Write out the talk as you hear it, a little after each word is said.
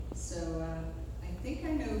think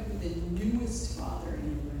I know who the newest father in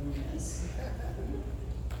the room is.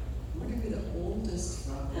 I wonder who the oldest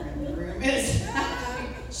father in the room is.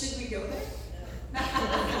 Should we go there?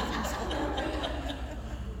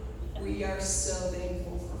 We are so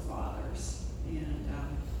thankful for fathers, and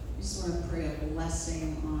we just want to pray a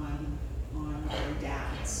blessing on our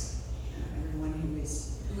dads, everyone who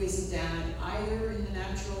is a dad, either in the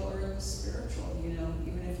natural or in the spiritual. You know,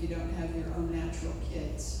 even if you don't have your own natural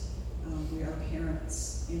kids, we are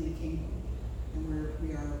parents in the kingdom, and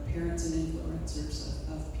we are parents and influencers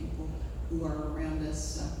of people who are around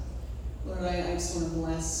us. Lord, I just want to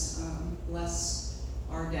bless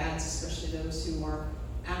our dads, especially those who are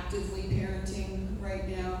actively parenting right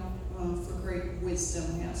now, for great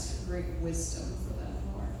wisdom. We ask for great wisdom for them,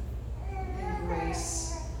 Lord, and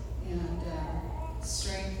grace and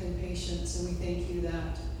strength and patience. And we thank you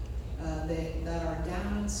that our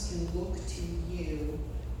dads can look to you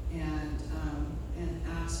and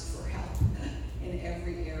ask for help in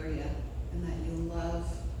every area, and that you love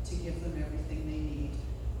to give them everything they need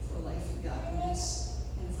for life and godliness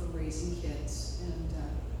and for raising kids and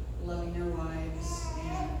loving their wives,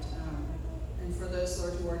 and for those,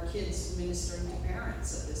 Lord, who are kids ministering to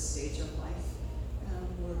parents at this stage of life.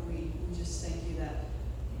 Lord, we just thank you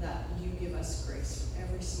that you give us grace for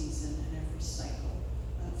every season and every cycle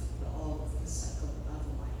of all of the cycle of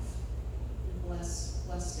life. And bless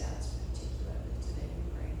dads particularly today, we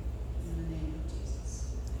pray. In the name of Jesus.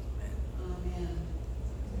 Amen.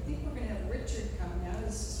 I think we're going to have Richard come now. We're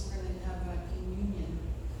going to have a communion.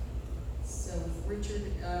 So Richard,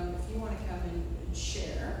 if you want to come and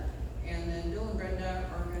share, and then Bill and Brenda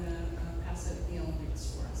are going to pass out the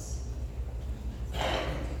elements for us. You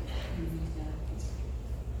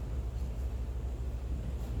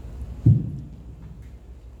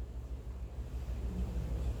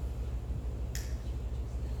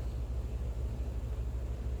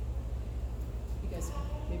guys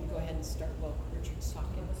maybe go ahead and start while Richard's talking.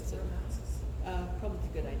 Probably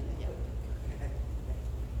a good idea, yeah.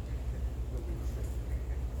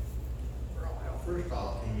 First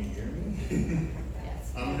off, can you hear me? Yes.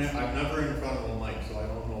 I'm never in front of a mic, so I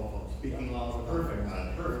don't know if I'm speaking loud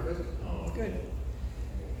enough. Perfect. Oh, okay. Good.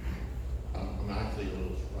 I'm actually a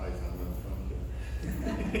little surprised I'm in front of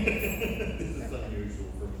you. This is unusual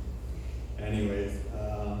for me. Anyways,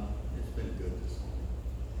 it's been good this morning.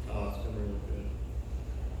 Oh, it's been really good.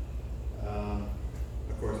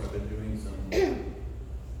 Of course, I've been doing some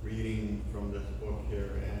reading from this book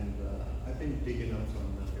here, and I've been digging up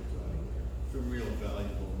some nuggets out of there. Some real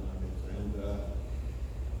valuable nuggets, and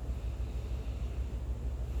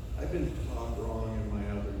I've been taught wrong in my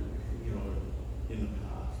other, in the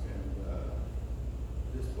past, and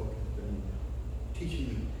this book has been teaching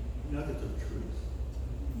me nuggets of truth.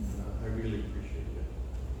 I really appreciate it.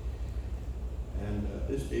 And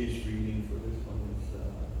this day's reading for this one is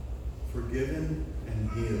Forgiven and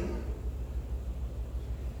Healed.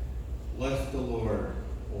 Bless the Lord,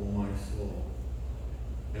 O my soul,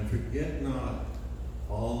 and forget not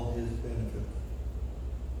all his benefits,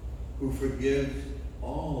 who forgives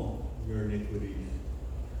all your iniquities,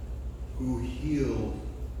 who heals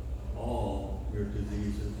all your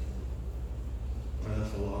diseases. Well,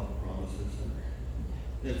 that's a lot of promises, and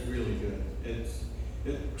it's really good. It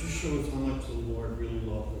just shows how much the Lord really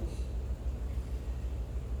loves us,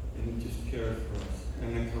 and he just cares for us.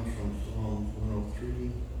 And it comes from Psalms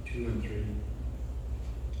 103, 2 and 3.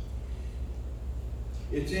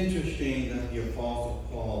 It's interesting that the Apostle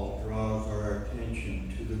Paul draws our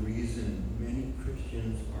attention to the reason many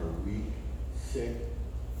Christians are weak, sick,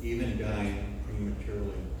 even dying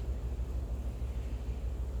prematurely.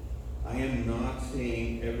 I am not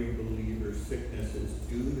saying every believer's sickness is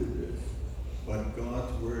due to this, but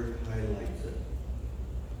God's word highlights it.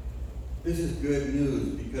 This is good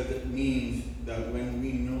news because it means that when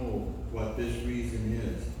we know what this reason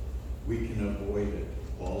is, we can avoid it.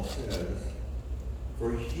 Paul says,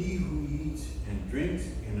 "For he who eats and drinks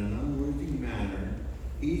in an unworthy manner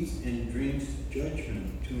eats and drinks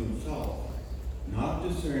judgment to himself, not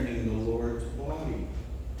discerning the Lord's body.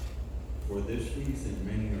 For this reason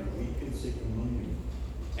many are weak and sick among you,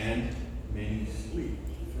 and many sleep."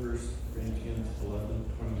 1 Corinthians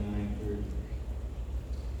 11:29-30.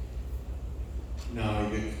 Now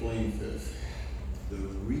he explains this. The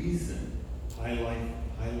reason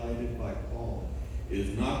highlighted by Paul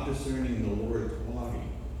is not discerning the Lord's body.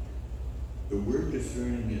 The word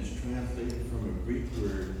discerning is translated from a Greek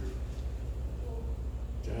word,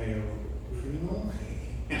 diakrino.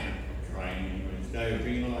 I'm trying anyways.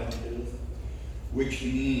 Diakrino, I think it is, which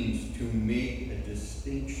means to make a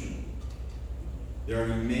distinction. There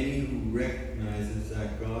are many who recognize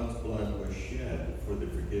that God's blood was shed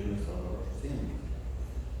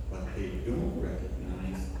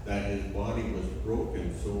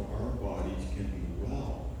so our bodies can be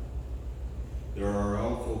well. There are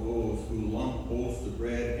also those who lump both the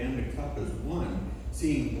bread and the cup as one,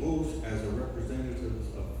 seeing both as a representatives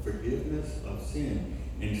of forgiveness of sin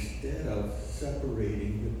instead of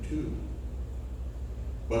separating the two.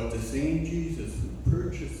 But the same Jesus who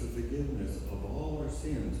purchased the forgiveness of all our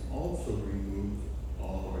sins also removes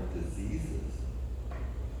all our diseases.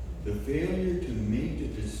 The failure to make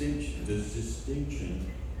the distinction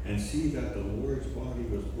and see that the Lord's body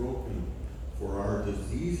was broken for our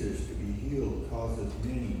diseases to be healed causes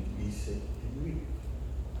many to be sick and weak.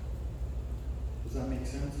 Does that make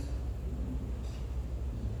sense?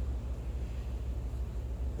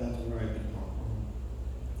 That's where I've been talking.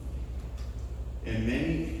 And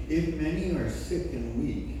if many are sick and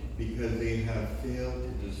weak because they have failed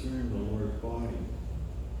to discern the Lord's body,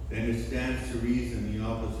 then it stands to reason the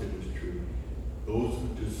opposite is true. Those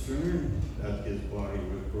who discern that his body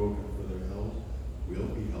was broken for their health will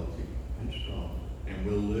be healthy and strong and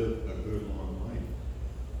will live a good long life.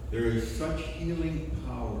 There is such healing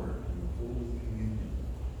power in Holy Communion,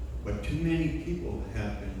 but too many people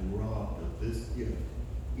have been robbed of this gift,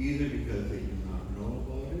 either because they do not know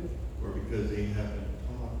about it or because they have been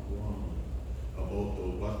taught wrong about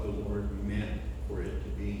what the Lord meant for it to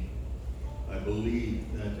be. I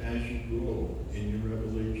believe that as you grow in your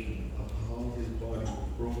revelation of how his body was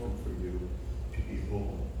broken for you to be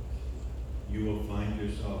whole, you will find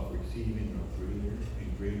yourself receiving a greater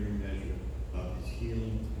and greater measure of his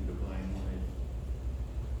healing and divine life.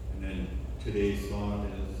 And then today's thought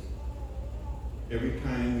is, every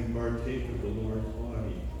time we partake of the Lord's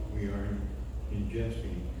body, we are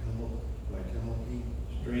ingesting health, vitality,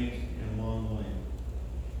 strength, and long life.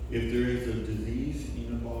 If there is a disease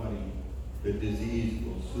in a body, the disease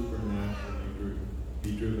will supernaturally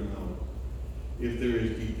be driven out. If there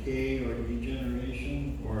is decay or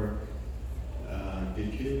degeneration or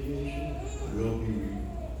deterioration, it will be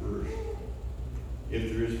reversed.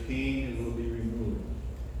 If there is pain, it will be removed.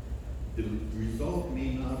 The result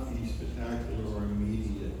may not be spectacular or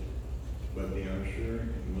immediate, but they are sure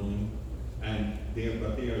and willing,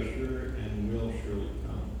 but they are sure and will surely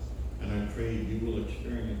come. And I pray you will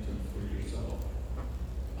experience them for yourself.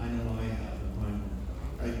 I know I have in mine.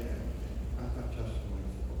 I've got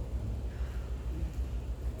testimonies about them.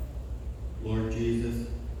 Lord Jesus,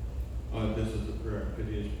 this is the prayer,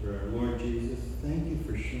 today's prayer. Lord Jesus, thank you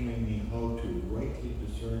for showing me how to rightly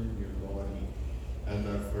discern your body as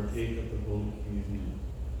I partake of the Holy Communion.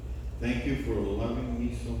 Thank you for loving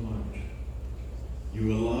me so much.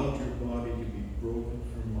 You allowed your body to be broken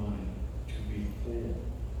for mine, to be whole.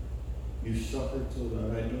 You suffered so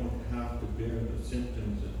that I don't have to bear the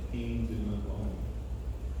symptoms and pains in my body.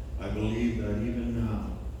 I believe that even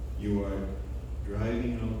now you are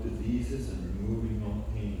driving out diseases and removing all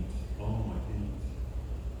pains, all my pains.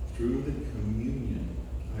 Through the communion,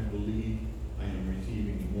 I believe I am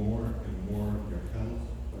receiving more and more of your health,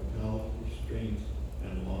 vitality, strength,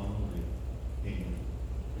 and long life. Amen.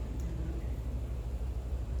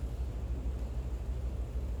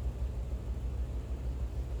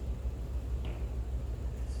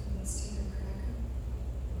 Let's take a cracker.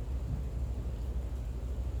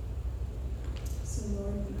 So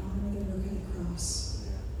Lord, we honor the work of the cross.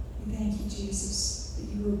 We thank you, Jesus, that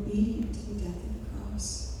you were obedient to the death of the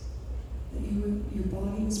cross, that your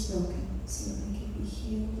body was broken so that we could be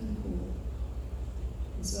healed and whole.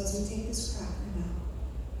 And so as we take this cracker now,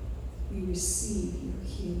 we receive your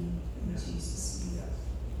healing in Jesus' name.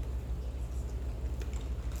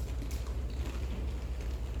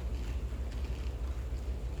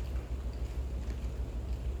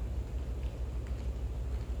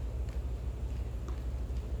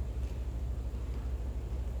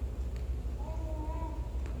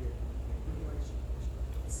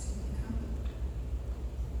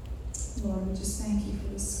 Lord, we just thank you for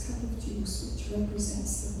this cup of juice which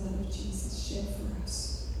represents the blood of Jesus shed for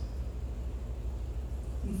us.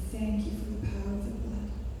 We thank you for the power of the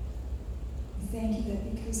blood. We thank you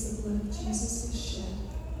that because the blood of Jesus was shed,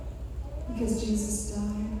 because Jesus died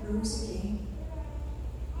and rose again,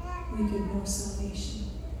 we could know salvation.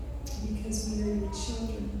 Because we are your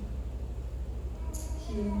children,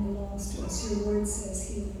 healing belongs to us. Your word says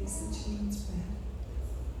healing is the children's bread.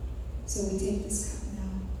 So we take this cup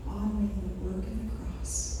now, honoring the work of the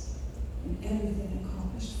cross and everything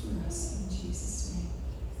accomplished for us in Jesus' name.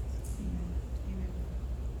 Amen. Amen.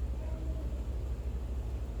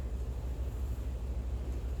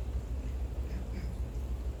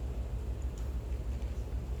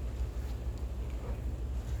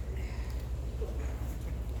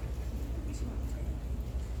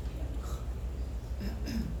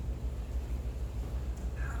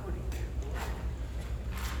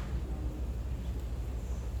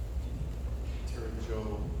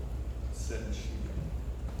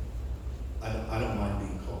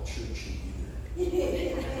 I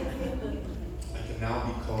can now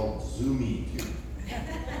be called Zoomy too.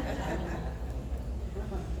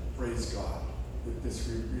 Praise God that this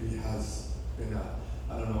really has been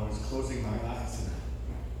I don't know, I was closing my eyes and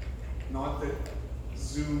not that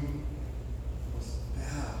Zoom was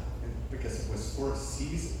bad because it was for a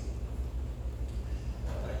season.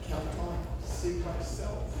 I kept on seeing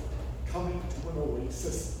myself coming to an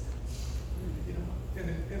oasis, in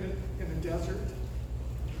a desert,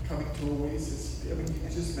 coming to an oasis. I mean, you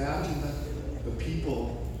can just imagine that the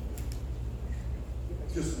people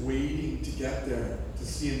just waiting to get there, to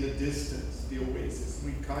see in the distance the oasis.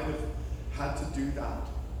 We kind of had to do that.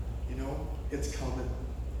 It's coming.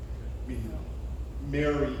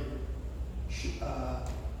 Mary,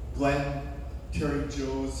 Glenn, Terry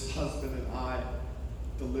Joe's husband, and I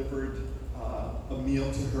delivered a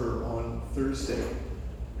meal to her on Thursday.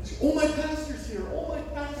 And she, oh, my pastor's here. Oh, my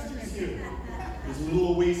pastor's here. There's a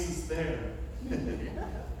little oasis there.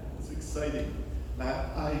 It's exciting.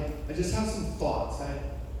 I just have some thoughts. I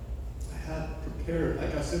had prepared,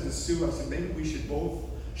 like I said to Sue, I said, maybe we should both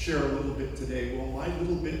share a little bit today. Well, my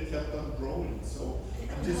little bit kept on growing, so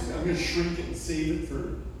I'm going to shrink it and save it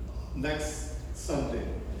for next Sunday.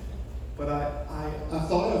 But I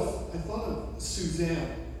thought of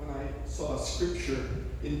Suzanne when I saw scripture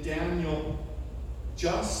in Daniel,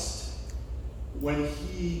 just when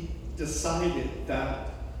he decided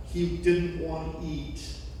that he didn't want to eat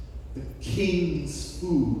the king's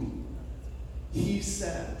food. He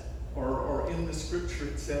said, or in the scripture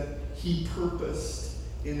it said, he purposed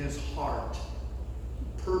in his heart.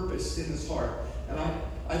 Purposed in his heart. And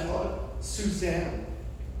I thought of Suzanne.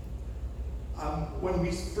 When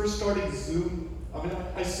we first started Zoom,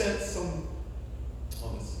 I sensed some,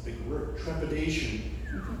 this is a big word, trepidation.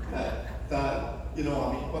 that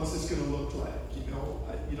what's this going to look like?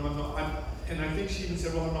 And I think she even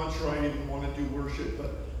said, well, I'm not sure I even want to do worship,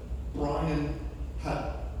 but Brian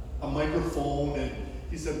had a microphone, and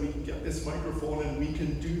he said, we can get this microphone and we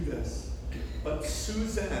can do this. But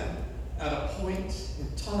Suzanne, at a point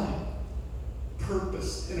in time,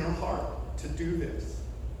 purposed in her heart to do this.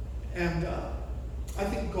 And I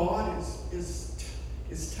think God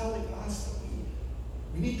is telling us that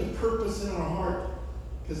we need to purpose in our heart,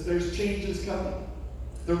 because there's changes coming.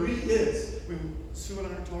 There really is. Sue and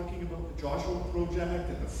I are talking about the Joshua Project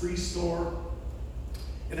and the free store,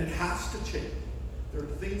 and it has to change. There are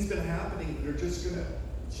things that are happening that are just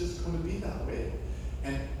going to be that way.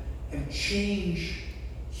 And change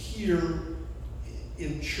here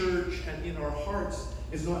in church and in our hearts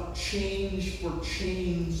is not change for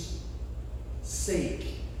change's sake.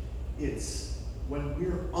 It's when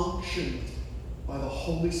we're unctioned by the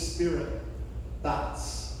Holy Spirit. I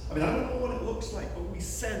don't know what it looks like, but we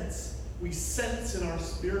sense in our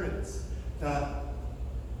spirits that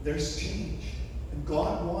there's change. And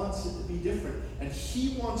God wants it to be different. And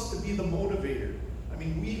He wants to be the motivator.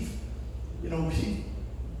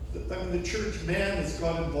 The church man has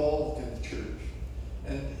got involved in the church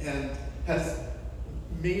and has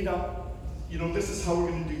made up, this is how we're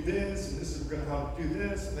going to do this, and this is we're going to have to do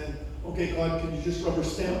this, and then, okay, God, can you just rubber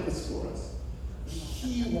stamp this for us?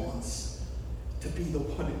 He wants to be the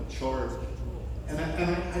one in charge. And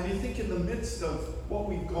I think in the midst of what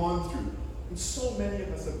we've gone through, and so many of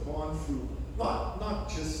us have gone through, not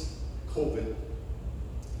just COVID,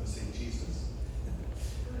 let's say Jesus.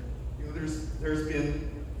 There's been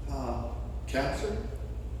cancer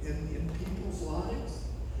in people's lives,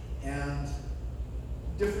 and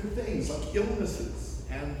different things like illnesses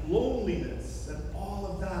and loneliness and all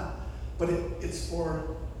of that. But I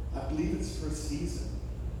believe it's for a season.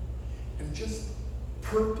 And just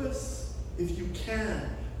purpose, if you can,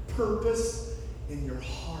 purpose in your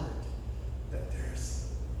heart that there's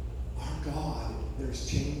our God, there's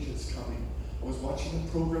changes coming. I was watching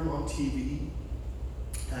a program on TV,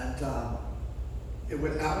 and it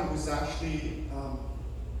was actually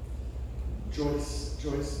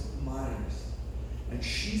Joyce Myers, and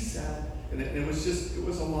she said, and it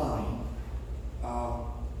was a line,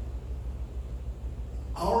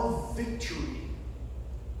 our victory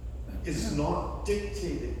is not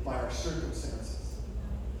dictated by our circumstances.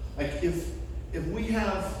 Like if we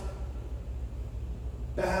have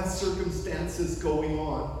bad circumstances going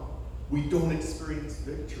on, we don't experience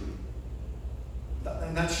victory.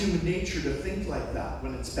 And that's human nature to think like that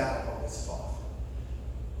when it's bad. Oh, it's awful.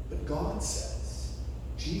 But God says,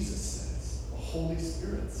 Jesus says, the Holy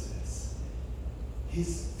Spirit says,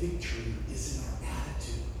 His victory is in our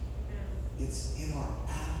attitude. It's in our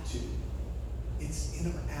attitude. It's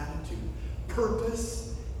in our attitude.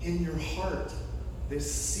 Purpose in your heart.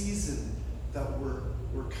 This season that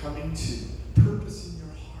we're coming to. Purpose in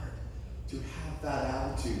your heart to have that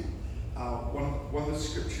attitude. One of the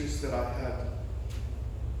scriptures that I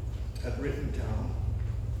had written down,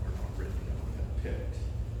 or not written down, had picked,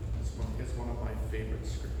 is one of my favorite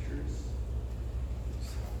scriptures. I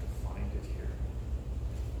just have to find it here.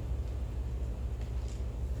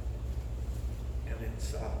 And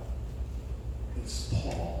it's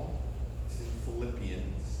Paul. It's in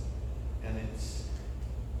Philippians, and it's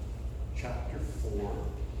chapter 4.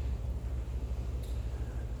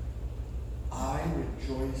 I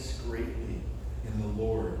rejoice greatly in the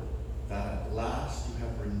Lord that at last you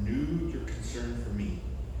have renewed your concern for me.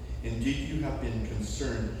 Indeed, you have been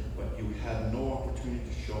concerned, but you had no opportunity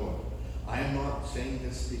to show it. I am not saying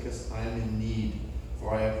this because I am in need,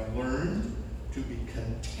 for I have learned to be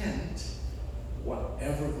content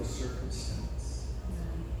whatever the circumstance.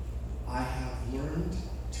 I have learned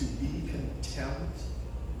to be content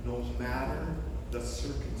no matter the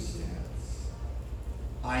circumstance.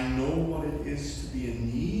 I know what it is to be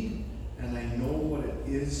in need, and I know what it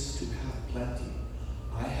is to have plenty.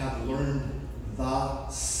 I have learned the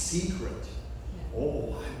secret.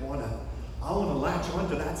 Oh, I want to latch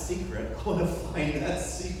onto that secret. I want to find that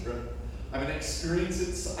secret. I experience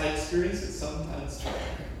it. I experience it sometimes.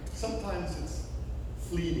 Sometimes it's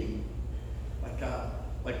fleeting.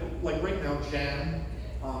 Like right now, Jan,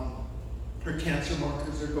 her cancer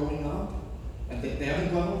markers are going up, and they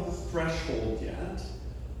haven't gone over the threshold yet.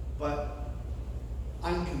 But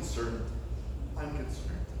I'm concerned.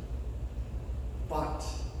 But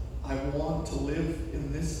I want to live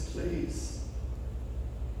in this place.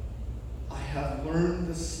 I have learned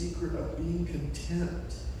the secret of being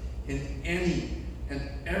content in any and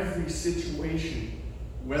every situation,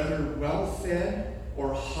 whether well-fed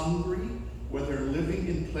or hungry, whether living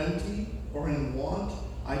in plenty or in want.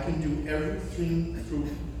 I can do everything through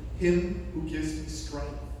Him who gives me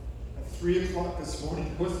strength. At 3 o'clock this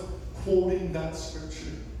morning, I was quoting that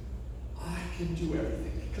scripture. I can do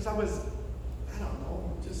everything. Because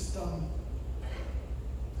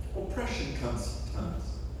oppression comes sometimes.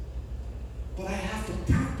 But I have to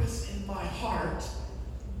purpose in my heart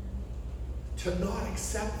to not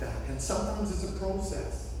accept that. And sometimes it's a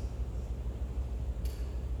process.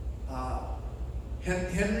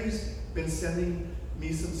 Henry's been sending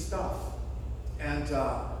me some stuff. And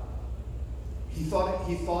he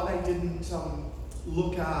thought I didn't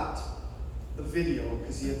look at the video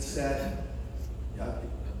because he had said, yeah,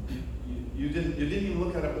 you didn't even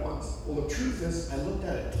look at it once. Well, the truth is, I looked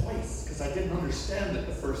at it twice because I didn't understand it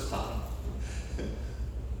the first time.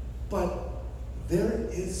 But there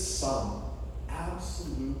is some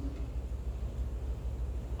absolute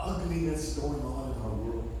ugliness going on in our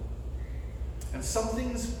world. And some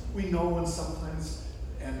things we know, and sometimes,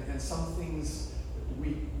 and some things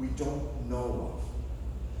we don't know of.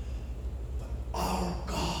 But our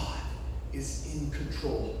God is in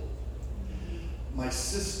control. My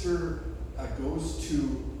sister goes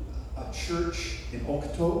to a church in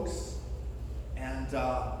Okotoks, and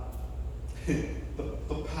the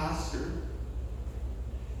pastor,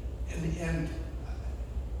 and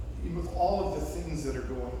with all of the things that are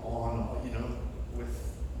going on, with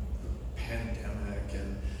the pandemic,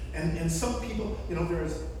 and some people,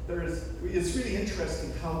 there's it's really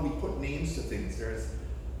interesting how we put names to things. There's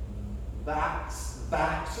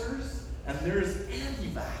vaxxers, and there's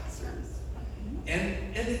anti-vaxxers. And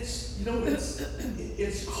it's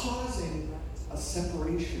it's causing a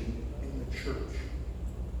separation in the church.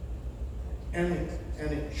 And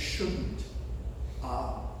it shouldn't.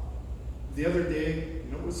 The other day,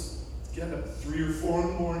 it was getting up 3 or 4 in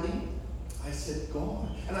the morning. I said, God.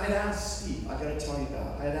 And I'd asked Steve, I gotta tell you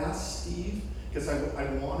that. I'd asked Steve, because I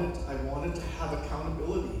wanted to have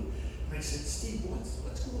accountability. And I said, Steve,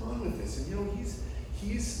 what's going on with this? And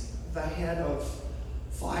he's the head of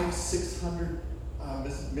 500-600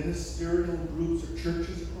 ministerial groups or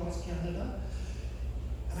churches across Canada.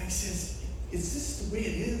 And I says, is this the way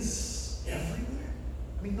it is everywhere?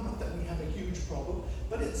 Not that we have a huge problem,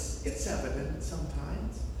 but it's evident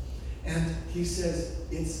sometimes. And he says,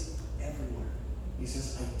 it's everywhere. He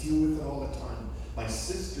says, I deal with it all the time. My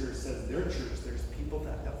sister says their church, there's people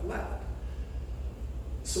that have left.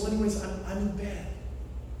 So anyways, I'm in bed.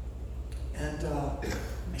 And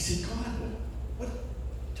I said, God,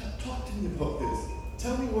 talk to me about this.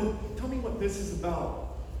 Tell me what this is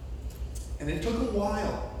about. And it took a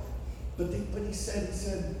while. But he said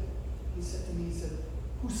to me,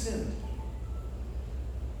 who sinned?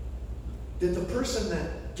 Did the person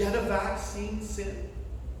that get a vaccine sin?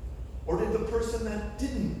 Or did the person that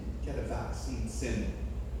didn't get a vaccine sin?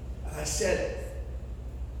 And I said,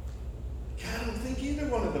 I don't think either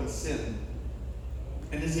one of them sinned.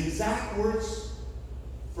 And his exact words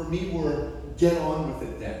for me were, get on with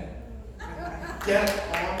it then. Get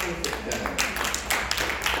on with it then.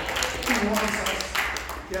 He wants us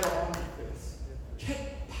to get on with this.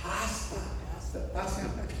 Get past that. That's an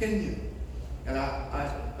opinion. And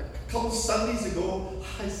a couple Sundays ago,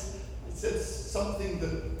 I said something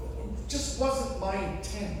that just wasn't my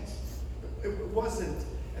intent. It wasn't.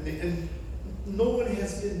 And no one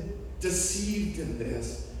has been deceived in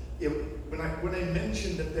this. When I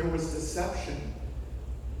mentioned that there was deception,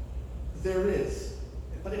 there is.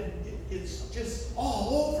 But it's just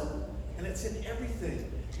all over. And it's in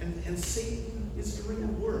everything. And Satan is doing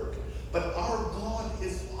the work. But our God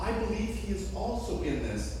is, I believe he is also in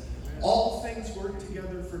this. All things work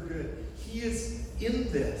together for good. He is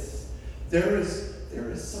in this. There is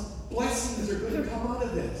some blessings that are going to come out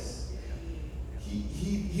of this.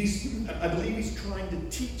 I believe he's trying to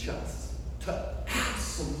teach us to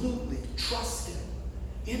absolutely trust him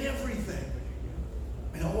in everything.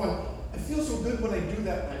 I feel so good when I do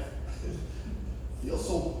that. I feel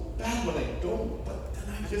so bad when I don't, but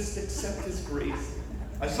then I just accept his grace.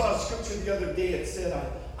 I saw a scripture the other day. It said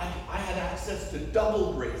I had access to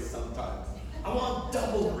double grace sometimes. I want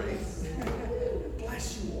double grace.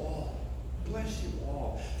 Bless you all. Bless you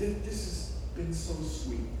all. This has been so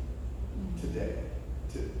sweet today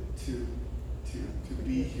to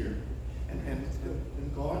be here.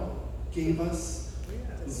 And God gave us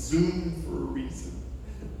Zoom for a reason.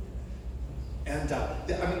 And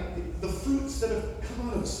the fruits that have come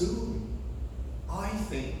out of Zoom, I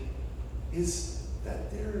think, is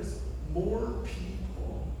that there's more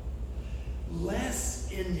people less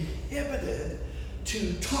inhibited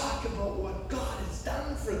to talk about what God has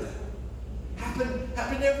done for them.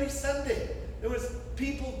 Happened every Sunday. There was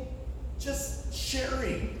people just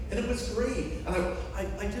sharing, and it was great. And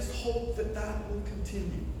I just hope that will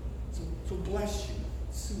continue. So bless you,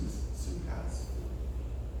 Sue has.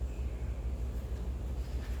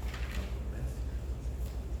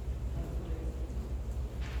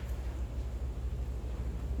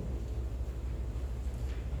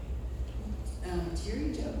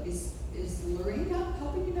 Terry Joe, is Lorena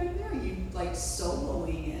helping you back there? Are you like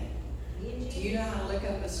soloing it? Do you know how to look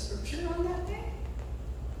up a scripture on that thing?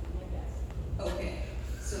 Okay,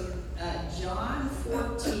 so John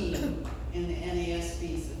 14 in the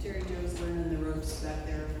NASB. So Terry Joe's learning the ropes back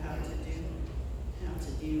there of how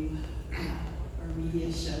to do our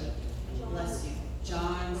media show. Bless you.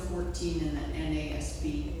 John 14 in the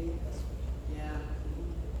NASB. Yeah.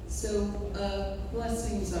 So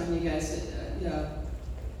blessings on you guys.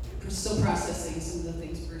 We're still processing some of the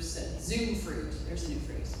things Bruce said. Zoom fruit. There's a new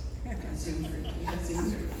phrase. Zoom fruit. We have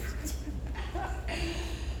Zoom fruit.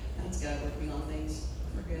 That's God working on things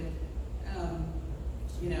for good.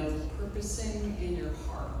 Purposing in your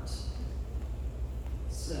heart.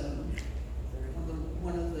 So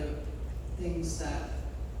one of the things that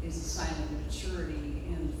is a sign of maturity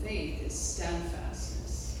in faith is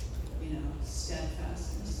steadfastness.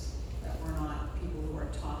 Steadfastness. That we're not people who are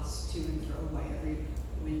tossed to and fro by every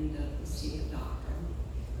wind of the sea of doctrine,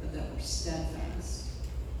 but that we're steadfast.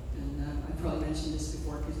 And I probably mentioned this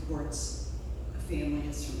before because Gort's family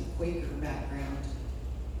is from a Quaker background,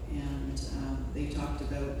 and they talked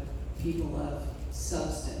about people of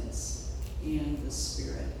substance in the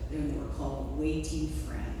spirit. They were called weighty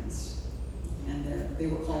friends, and they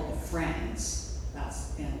were called the friends.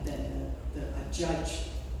 And then a judge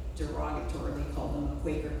derogatorily called them a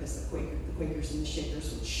Quaker because the Quakers and the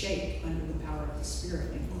Shakers would shake under the power of the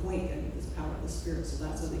Spirit and quake under the power of the Spirit. So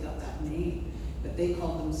that's how they got that name. But they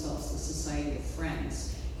called themselves the Society of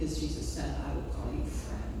Friends because Jesus said, I will call you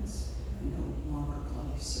friends, and no longer call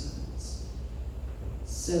you servants.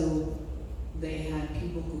 So they had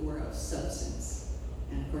people who were of substance.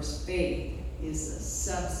 And of course, faith is the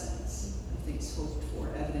substance of things hoped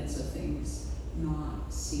for, evidence of things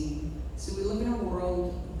not seen. So we live in a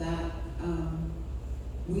world that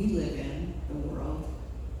we live in, the world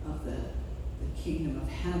of the kingdom of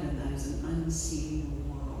heaven that is an unseen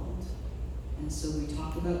world. And so we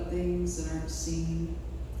talk about things that aren't seen.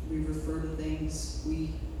 We refer to things.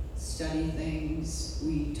 We study things.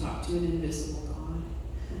 We talk to an invisible God.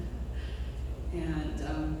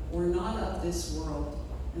 And we're not of this world.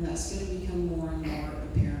 And that's going to become more and more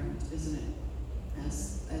apparent, isn't it?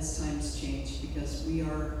 As times change, because we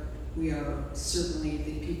are certainly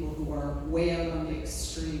the people who are way out on the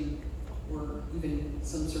extreme, or even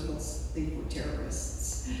some circles think we're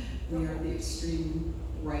terrorists. We are the extreme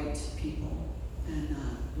right people. And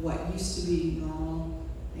what used to be normal,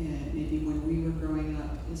 and maybe when we were growing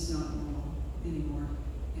up, is not normal anymore.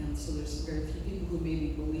 And so there's very few people who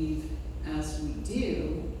maybe believe as we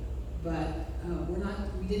do, but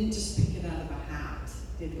we didn't just pick it out of a hat.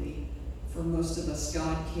 did we? For most of us,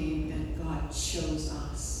 God came and God chose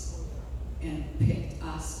us and picked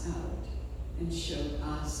us out and showed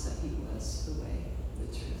us that he was the way, the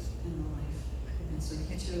truth, and the life. And so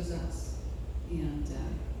he chose us. And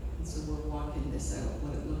so we're walking this out,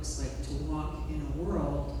 what it looks like to walk in a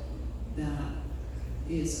world that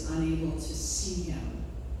is unable to see him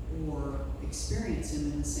or experience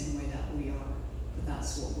him in the same way that we are. But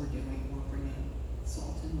that's what we're doing. We're bringing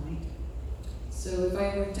salt and light. So if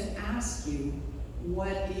I were to ask you,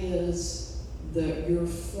 what is your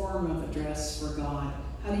form of address for God?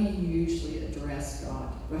 How do you usually address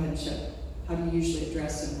God? Go ahead, Chip. How do you usually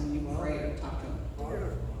address him when you pray or talk to him?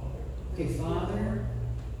 Father. Okay, Father.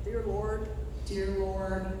 Dear Lord. Dear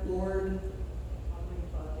Lord, Lord. Heavenly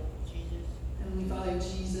Father. Jesus. Heavenly Father,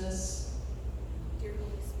 Jesus. Dear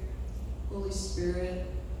Holy Spirit. Holy Spirit.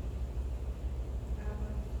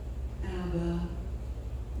 Abba.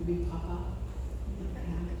 Maybe Papa.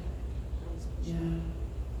 Yeah.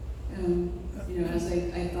 As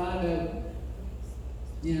I thought about,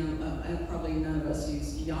 probably none of us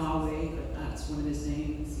use Yahweh, but that's one of his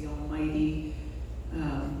names, the Almighty.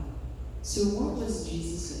 So what was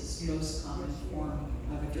Jesus' most common form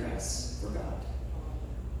of address for God?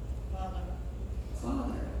 Father.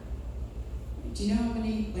 Father. Do you know how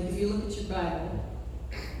many, if you look at your Bible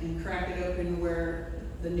and crack it open where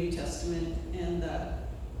the New Testament and the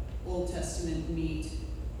Old Testament meet,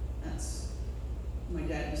 that's, my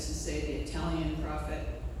dad used to say, the Italian prophet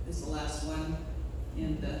is the last one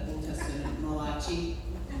in the Old Testament, Malachi.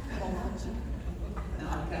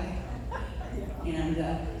 Okay.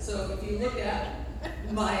 And so if you look at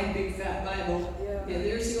my big fat Bible,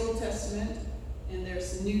 there's the Old Testament and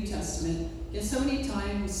there's the New Testament. Guess how many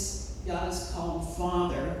times God is called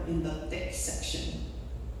Father in the thick section?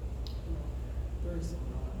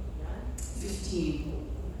 15.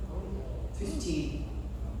 15.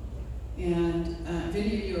 And if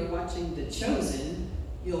any of you are watching The Chosen,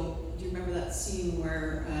 do you remember that scene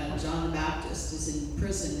where John the Baptist is in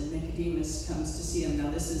prison and Nicodemus comes to see him? Now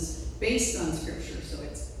this is based on scripture, so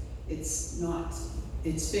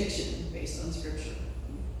it's fiction based on scripture.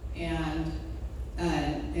 And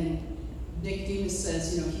Nicodemus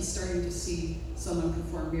says, he's starting to see someone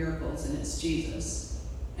perform miracles, and it's Jesus.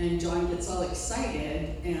 And John gets all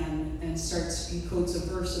excited and he quotes a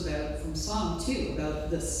verse from Psalm 2 about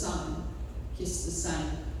the Son, kiss the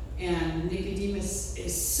Son. And Nicodemus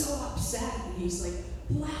is so upset, and he's like,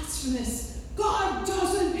 blasphemous! God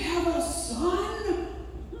doesn't have a son.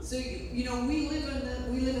 So we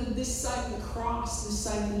live in this side of the cross, this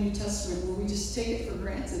side of the New Testament, where we just take it for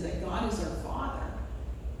granted that God is our Father.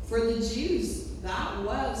 For the Jews, that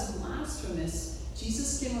was blasphemous.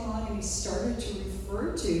 Jesus came along and he started to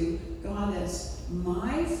refer to God as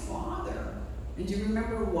my Father. And do you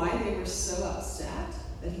remember why they were so upset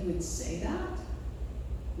that he would say that?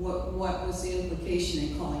 What was the implication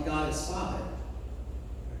in calling God his Father?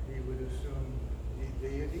 He would assume the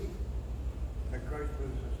deity. That Christ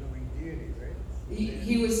was assuming deity, right?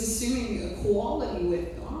 He was assuming equality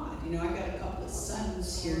with God. I got a couple of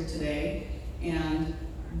sons here today, and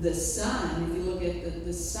the Son, if you look at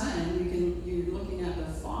the Son, you're looking at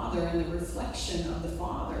the Father and the reflection of the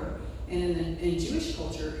Father. And in Jewish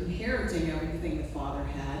culture, inheriting everything the Father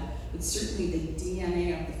had, but certainly the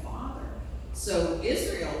DNA of the Father. So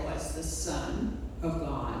Israel was the Son of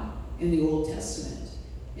God in the Old Testament.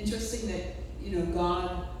 Interesting that,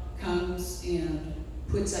 God comes and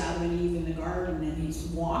puts Adam and Eve in the garden, and he's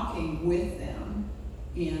walking with them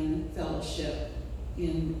in fellowship,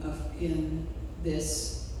 in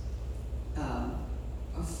this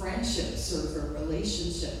a friendship, sort of a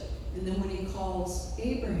relationship. And then when he calls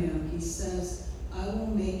Abraham, he says, I will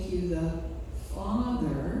make you the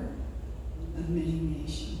father of many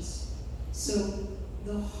nations. So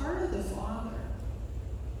the heart of the Father,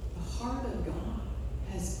 the heart of God,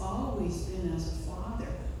 has always been as a father.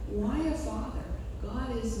 Why a father?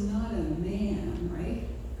 God is not a man, right?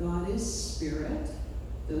 God is spirit.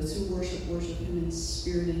 Those who worship him in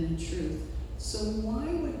spirit and in truth. So why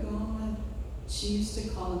would God choose to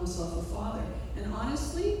call himself a father? And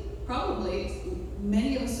honestly, probably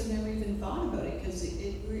many of us have never even thought about it, because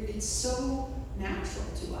it's so natural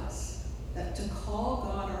to us that to call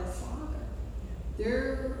God our Father.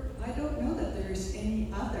 I don't know that there's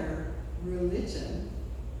any other religion,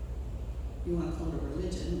 you want to call it a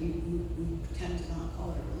religion, we tend to not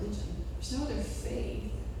call it a religion. There's no other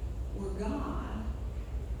faith where God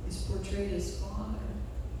is portrayed as Father.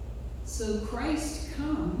 So Christ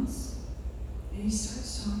comes and he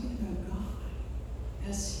starts talking about God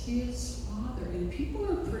as his Father, and people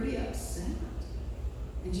are pretty upset.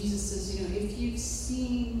 And Jesus says, if you've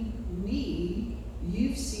seen me,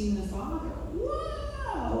 you've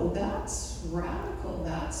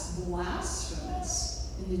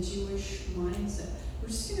in the Jewish mindset. We're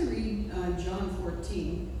just going to read John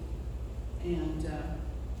 14, and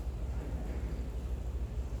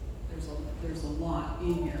there's a lot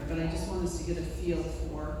in here, but I just want us to get a feel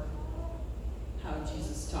for how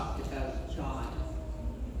Jesus talked about God.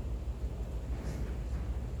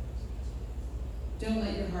 Don't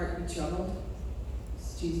let your heart be troubled.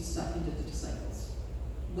 It's Jesus talking to the disciples.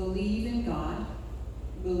 Believe in God.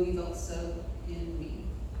 Believe also in me.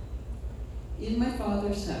 In my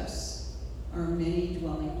Father's house are many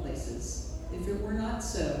dwelling places. If it were not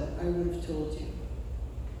so, I would have told you.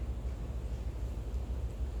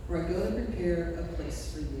 For I go to prepare a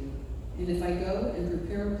place for you. And if I go and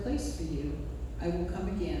prepare a place for you, I will come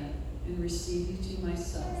again and receive you to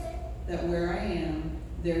myself, that where I am,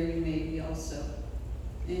 there you may be also.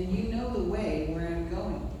 And you know the way where I'm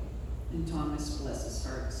going. And Thomas, bless his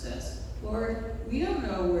heart, says, Lord, we don't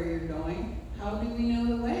know where you're going. How do we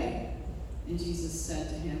know the way? And Jesus said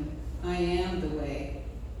to him, I am the way,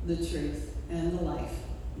 the truth, and the life.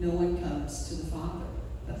 No one comes to the Father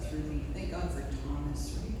but through me. Thank God for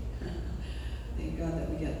Thomas, right? Thank God that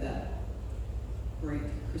we get that great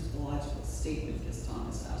Christological statement because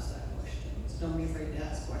Thomas asked that question. So don't be afraid to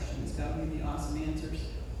ask questions. God will give you awesome answers.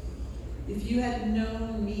 If you had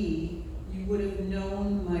known me, you would have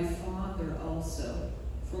known my Father also.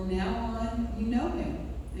 From now on, you know him,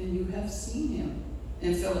 and you have seen him.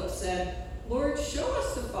 And Philip said, Lord, show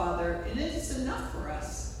us the Father, and it is enough for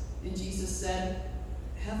us. And Jesus said,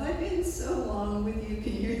 have I been so long with you?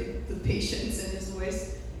 Can you hear the patience in his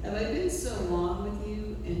voice? Have I been so long with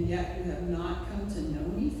you, and yet you have not come to know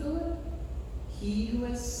me, Philip? He who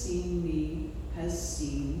has seen me has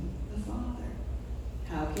seen the Father.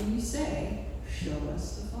 How can you say, show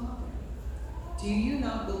us the Father? Do you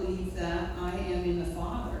not believe that I am in the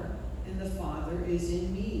Father, and the Father is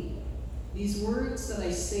in me? These words that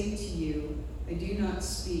I say to you, I do not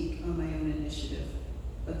speak on my own initiative,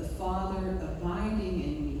 but the Father abiding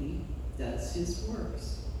in me does his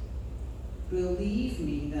works. Believe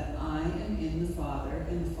me that I am in the Father,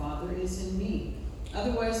 and the Father is in me.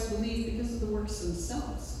 Otherwise, believe because of the works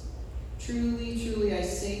themselves. Truly, truly, I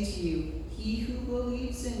say to you, he who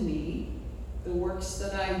believes in me, the works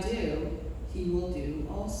that I do, he will do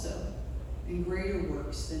also. And greater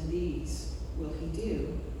works than these will he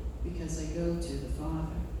do, because I go to the Father.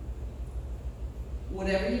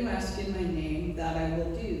 Whatever you ask in my name, that I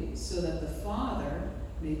will do, so that the Father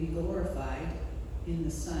may be glorified in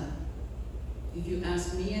the Son. If you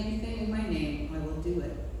ask me anything in my name, I will do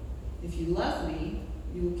it. If you love me,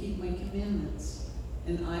 you will keep my commandments.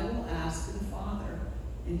 And I will ask the Father,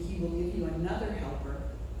 and he will give you another helper,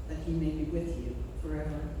 that he may be with you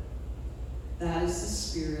forever. That is the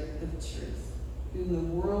Spirit of truth, whom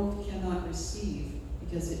the world cannot receive,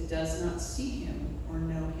 because it does not see him or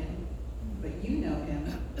know him. But you know him,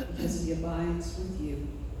 because he abides with you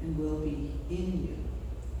and will be in you.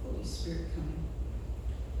 Holy Spirit coming.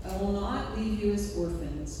 I will not leave you as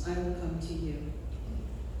orphans. I will come to you.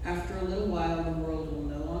 After a little while, the world will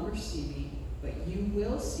no longer see me, but you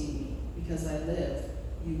will see me. Because I live,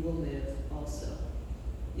 you will live also.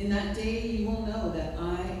 In that day, you will know that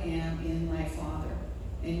I am in my Father,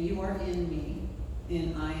 and you are in me,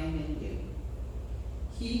 and I am in you.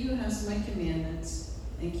 He who has my commandments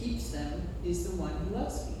and keeps them is the one who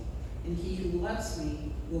loves me. And he who loves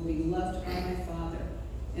me will be loved by my Father.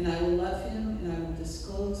 And I will love him, and I will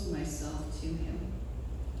disclose myself to him.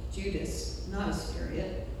 Judas, not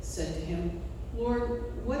Iscariot, said to him,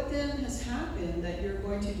 Lord, what then has happened that you're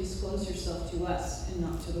going to disclose yourself to us and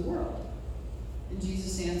not to the world? And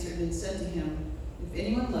Jesus answered and said to him, if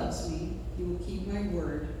anyone loves me, he will keep my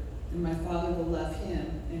word, and my Father will love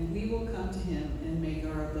him, and we will come to him and make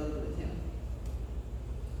our abode with him.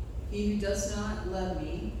 He who does not love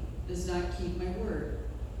me does not keep my word.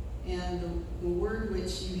 And the word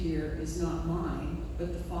which you hear is not mine,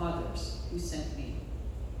 but the Father's who sent me.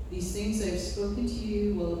 These things I have spoken to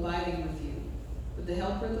you while abiding with you. But the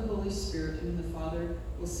Helper, the Holy Spirit, whom the Father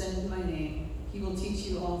will send in my name, he will teach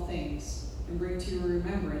you all things, and bring to your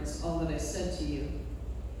remembrance all that I said to you.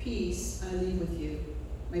 Peace I leave with you.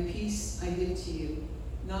 My peace I give to you.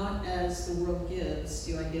 Not as the world gives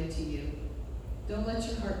do I give to you. Don't let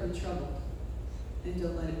your heart be troubled, and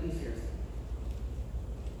don't let it be fearful.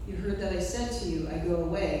 You heard that I said to you, I go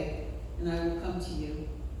away, and I will come to you.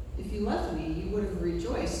 If you loved me, you would have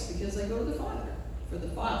rejoiced, because I go to the Father, for the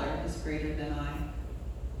Father is greater than I.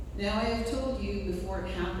 Now I have told you before it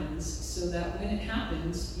happens, so that when it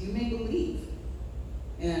happens, you may believe.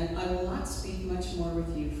 And I will not speak much more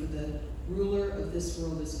with you, for the ruler of this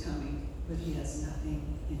world is coming, but he has nothing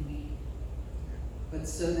in me. But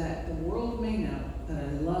so that the world may know that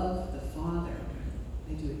I love the Father,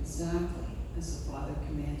 I do exactly as the Father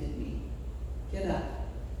commanded me. Get up.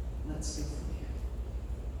 Let's go from here.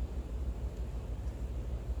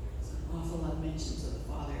 There's an awful lot of mentions of the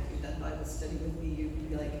Father. If you've done Bible study with me, you'd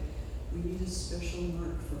be like, we need a special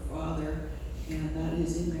mark for Father, and that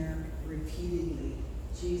is in there repeatedly.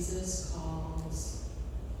 Jesus calls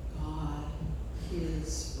God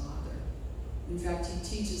his Father. In fact,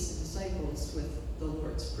 he teaches the disciples with the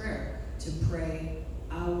Lord's Prayer to pray,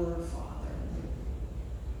 our Father.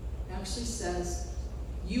 It actually says,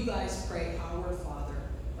 you guys pray our Father,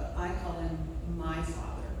 but I call him my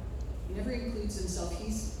Father. He never includes himself.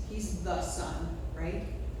 He's the Son, right?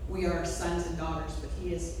 We are sons and daughters, but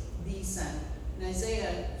he is the Son. In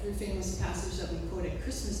Isaiah, a very famous passage that we quote at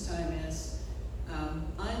Christmas time is,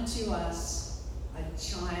 unto us a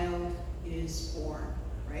child is born,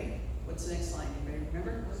 right? What's the next line? Anybody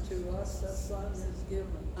remember? Unto us a son is given.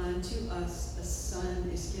 Unto us a son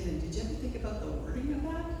is given. Did you ever think about the wording of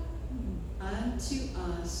that? Unto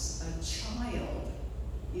us a child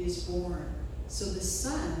is born. So the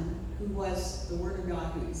Son, who was the Word of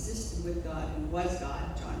God, who existed with God, who was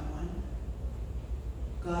God, John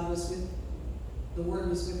 1, the Word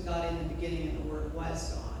was with God in the beginning, and the Word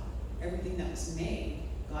was God. Everything that was made,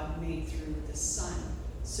 God made through the Son.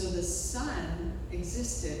 So the Son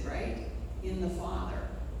existed, right, in the Father.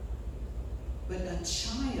 But a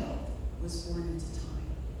child was born into time.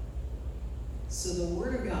 So the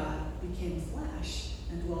Word of God became flesh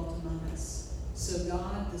and dwelt among us. So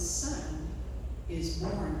God the Son is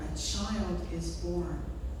born. A child is born.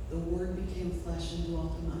 The Word became flesh and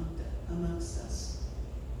dwelt amongst us.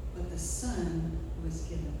 But the Son was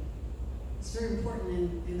given. It's very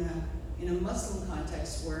important in a Muslim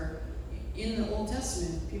context where in the Old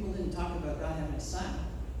Testament, people didn't talk about God having a son.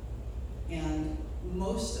 And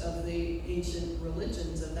most of the ancient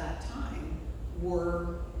religions of that time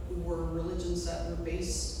were religions that were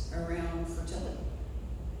based around fertility.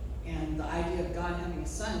 And the idea of God having a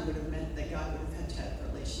son would have meant that God would have had to have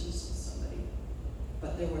relations with somebody.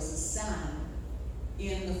 But there was a son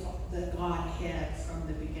in the Godhead from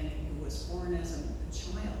the beginning who was born as a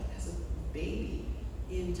child, as a baby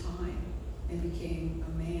in time, and became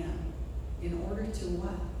a man in order to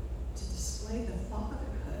what? To display the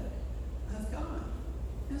fatherhood of God.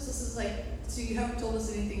 This is like, so you haven't told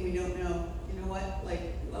us anything we don't know. You know what?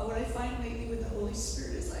 Like, well, what I find lately with the Holy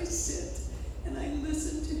Spirit is I sit and I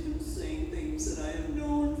listen to him saying things that I have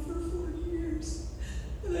known for 40 years,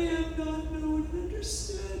 that I have not known and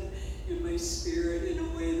understood in my spirit in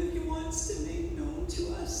a way that he wants to make known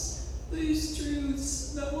to us. These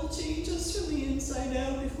truths that will change us from the inside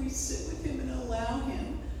out if we sit with him and allow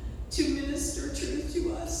him to minister truth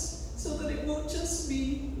to us, so that it won't just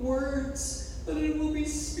be words, but it will be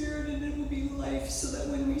spirit and it will be life, so that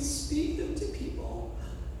when we speak them to people,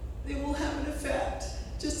 they will have an effect.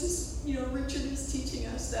 Just as, Richard is teaching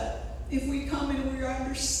us that if we come and we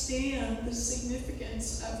understand the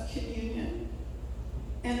significance of communion,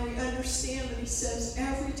 and we understand that he says,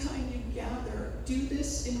 every time you gather, do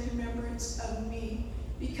this in remembrance of me,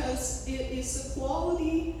 because it is the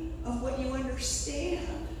quality of what you understand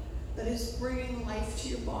that is bringing life to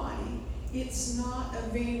your body. It's not a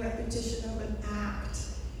vain repetition of an act.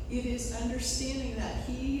 It is understanding that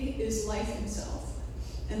he is life himself.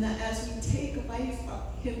 And that as we take life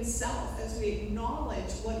himself, as we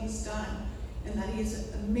acknowledge what he's done, and that he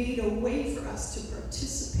has made a way for us to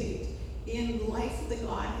participate in life of the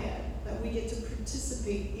Godhead, that we get to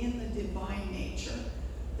participate in the divine nature,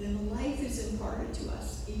 then life is imparted to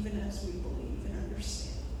us even as we believe and understand.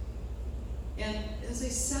 And as I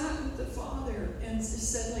sat with the Father and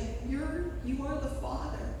said, like, you are the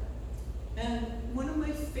Father. And one of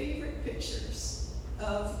my favorite pictures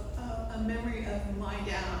of a memory of my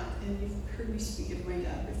dad, and you've heard me speak of my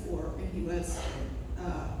dad before, and he was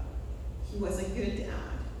a good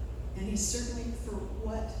dad. And he certainly, for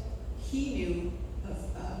what he knew of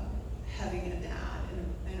having a dad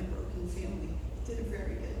and a broken family, did a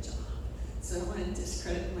very good job. So I don't want to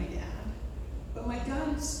discredit my dad. But my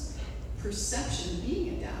dad's perception of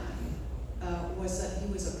being a dad was that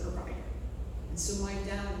he was a provider. And so my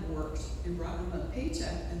dad worked and brought him a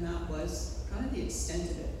paycheck, and that was kind of the extent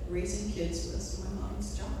of it. Raising kids was my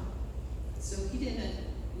mom's job. So he didn't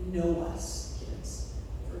know us kids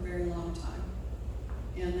for a very long time.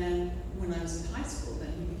 And then when I was in high school,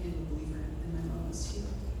 then he became a believer, and my mom was healed.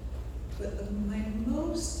 But my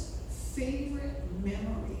most favorite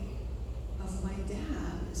memory of my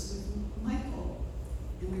dad is with Michael.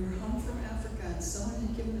 And we were home from Africa, and someone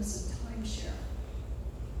had given us a timeshare.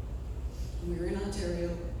 We were in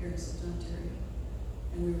Ontario, Arizona, Ontario.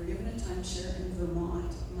 And we were given a timeshare in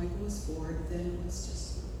Vermont. Michael was 4, then it was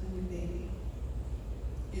just a new baby.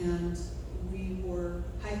 and we were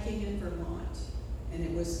hiking in Vermont, and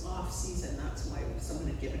it was off season. That's why someone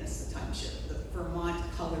had given us the timeshare. The Vermont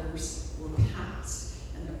colors were past,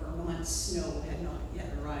 and the Vermont snow had not yet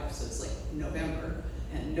arrived, so it's like November,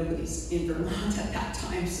 and nobody's in Vermont at that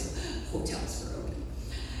time, so hotels were open.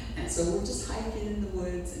 And so we're just hiking in the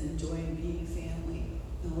woods and enjoying being family.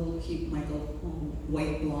 And a little cute Michael,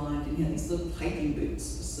 white blonde, and he had these little hiking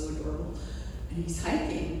boots. It was so adorable. And he's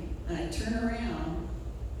hiking, and I turn around,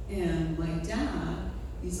 and my dad,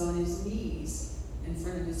 he's on his knees in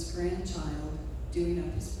front of his grandchild doing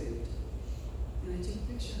up his boot. And I took a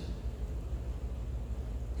picture.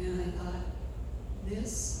 And I thought,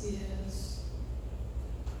 this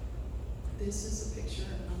is a picture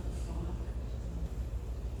of the Father.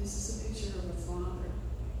 This is a picture of a Father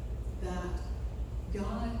that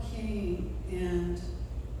God came and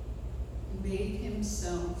made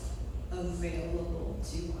himself available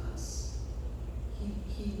to us.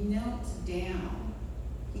 He knelt down.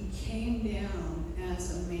 He came down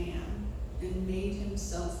as a man and made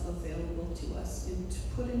himself available to us and to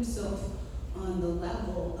put himself on the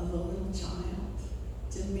level of a little child,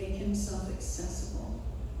 to make himself accessible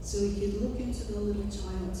so he could look into the little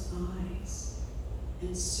child's eyes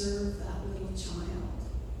and serve that little child,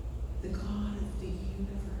 the God of the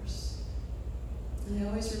universe. And I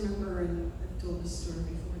always remember, and I've told this story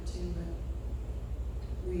before too,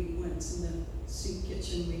 but we went in the soup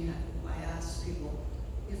kitchen, I asked people,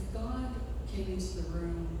 if God came into the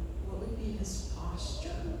room, what would be his posture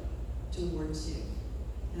towards you?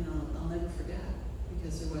 And I'll never forget,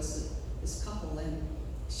 because there was this couple, and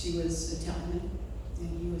she was Italian,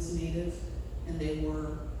 and he was native, and they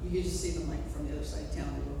were, you could just see them like from the other side of town.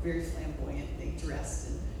 They were very flamboyant. They dressed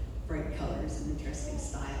in bright colors and interesting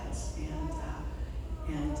styles.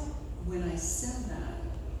 And when I said that,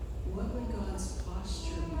 what would God's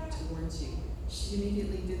posture be towards you? She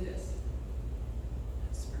immediately did this.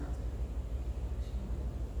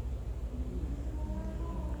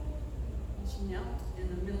 She knelt in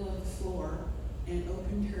the middle of the floor and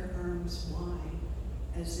opened her arms wide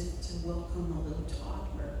as if to welcome a little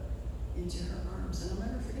toddler into her arms. And I'll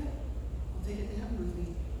never forget it. I'll take it to heaven with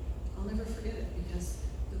me. I'll never forget it, because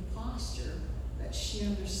the posture that she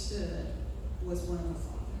understood was one of a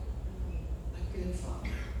father, a good father.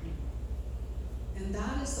 And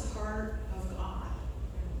that is the heart of God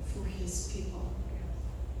for his people.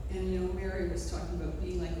 And you know, Mary was talking about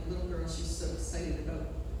being like a little girl. She was so excited about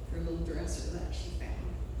her little dresser that she found.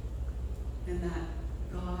 And that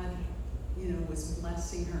God, was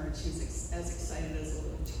blessing her, and she was as excited as a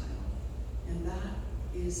little child. And that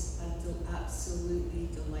is absolutely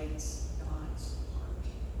delights God's heart.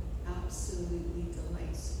 Absolutely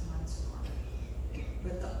delights God's heart.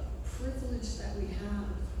 But the privilege that we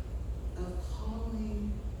have of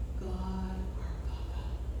calling God our Papa,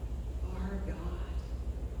 our God.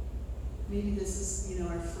 Maybe this is,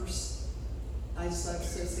 our first, I just thought it was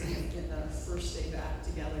so significant that our first day back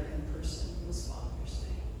together in person was Father's Day.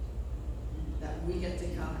 That we get to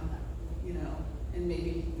come, and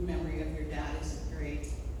maybe memory of your dad isn't great,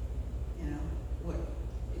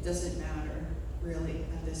 it doesn't matter really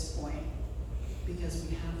at this point, because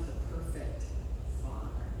we have the perfect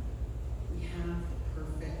Father. We have the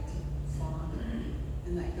perfect Father.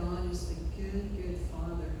 And that God is the good, good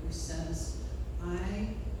Father who says, I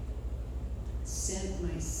sent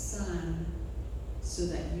my Son so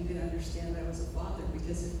that you could understand I was a father,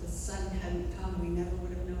 because if the Son hadn't come, we never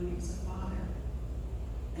would have known he was a father.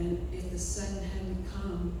 And if the Son hadn't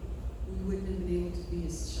come, we wouldn't have been able to be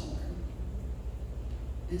his children.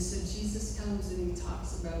 And so Jesus comes and he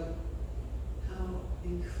talks about how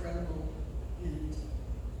incredible and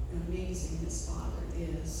amazing his Father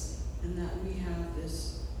is, and that we have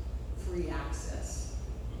this free access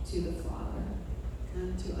to the Father.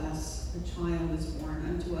 Unto us a child is born,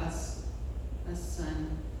 unto us a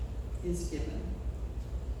son is given.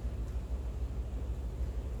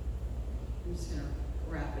 I'm just going to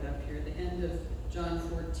wrap it up here. At the end of John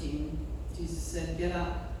 14, Jesus said, get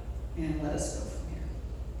up and let us go from here.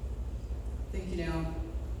 I think,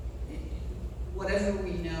 whatever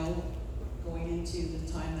we know going into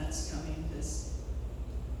the time that's coming, because,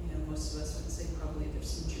 most of us would say probably there's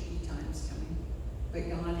some tricky times coming, but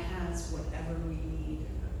God has whatever we need.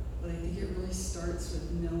 But I think it really starts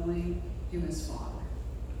with knowing him as Father.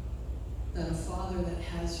 That a Father that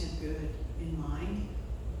has your good in mind,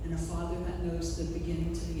 and a Father that knows the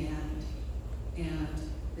beginning to the end, and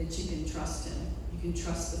that you can trust him. You can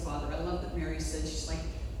trust the Father. I love that Mary said, she's like,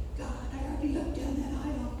 God, I already looked down that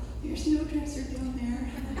aisle. There's no dresser down there.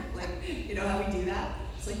 Like, how we do that?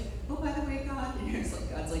 It's like, oh, by the way, God. And it's like,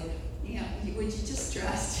 God's like, Would you just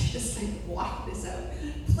trust? You just like walk this out,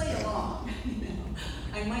 play along.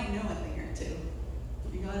 I might know a thing or two.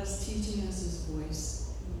 And God is teaching us His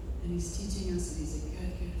voice, and He's teaching us that He's a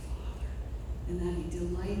good, good Father, and that He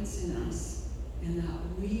delights in us, and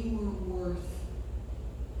that we were worth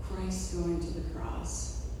Christ going to the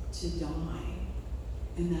cross to die,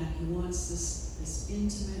 and that He wants this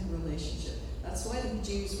intimate relationship. That's why the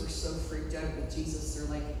Jews were so freaked out with Jesus. They're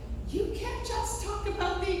like, you can't just talk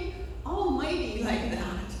about the Almighty like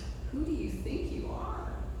that. Who do you think you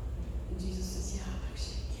are? And Jesus says, yeah,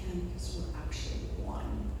 actually I can, because we're actually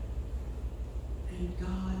one. And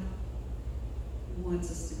God wants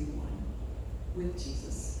us to be one with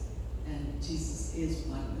Jesus. And Jesus is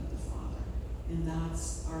one with the Father. And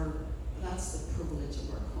that's the privilege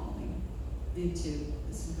of our calling into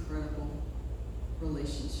this incredible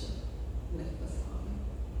relationship with the Father.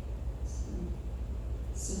 So,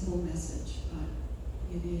 simple message,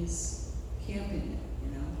 but it is camping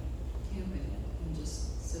it, camping it, and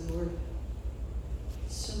just say, Lord,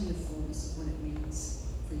 show me the fullness of what it means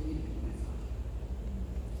for you to be my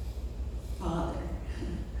Father. Father,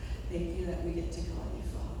 thank you that we get to call you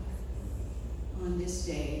Father. On this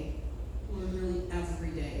day, Lord, really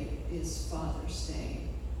every day is Father's Day,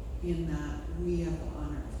 in that we have the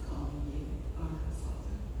honor of calling you our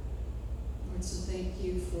Father. Lord, so thank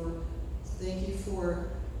you for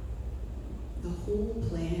the whole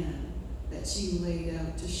plan that you laid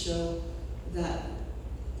out to show that,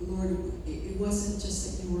 Lord, it wasn't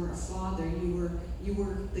just that you were a father, you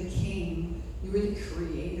were the king, you were the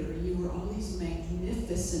creator, you were all these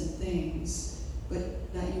magnificent things,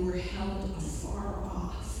 but that you were held afar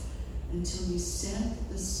off until you sent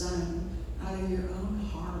the Son out of your own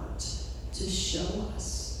heart to show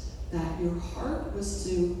us that your heart was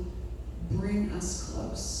to bring us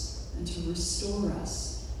close and to restore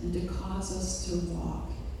us and to cause us to walk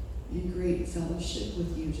in great fellowship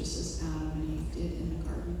with you, just as Adam and Eve did in the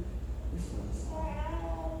garden before the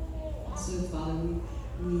fall. And so, Father,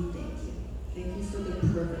 we thank you. Thank you for the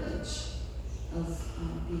privilege of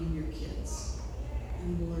being your kids.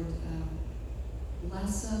 And Lord,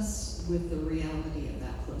 bless us with the reality of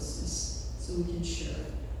that closeness so we can share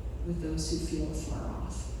it with those who feel far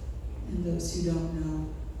off and those who don't know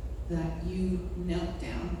that you knelt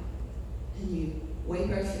down and you wipe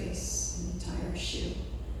our face and you tie our shoe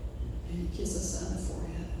and you kiss us on the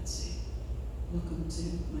forehead and say, welcome to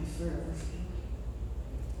my forever family.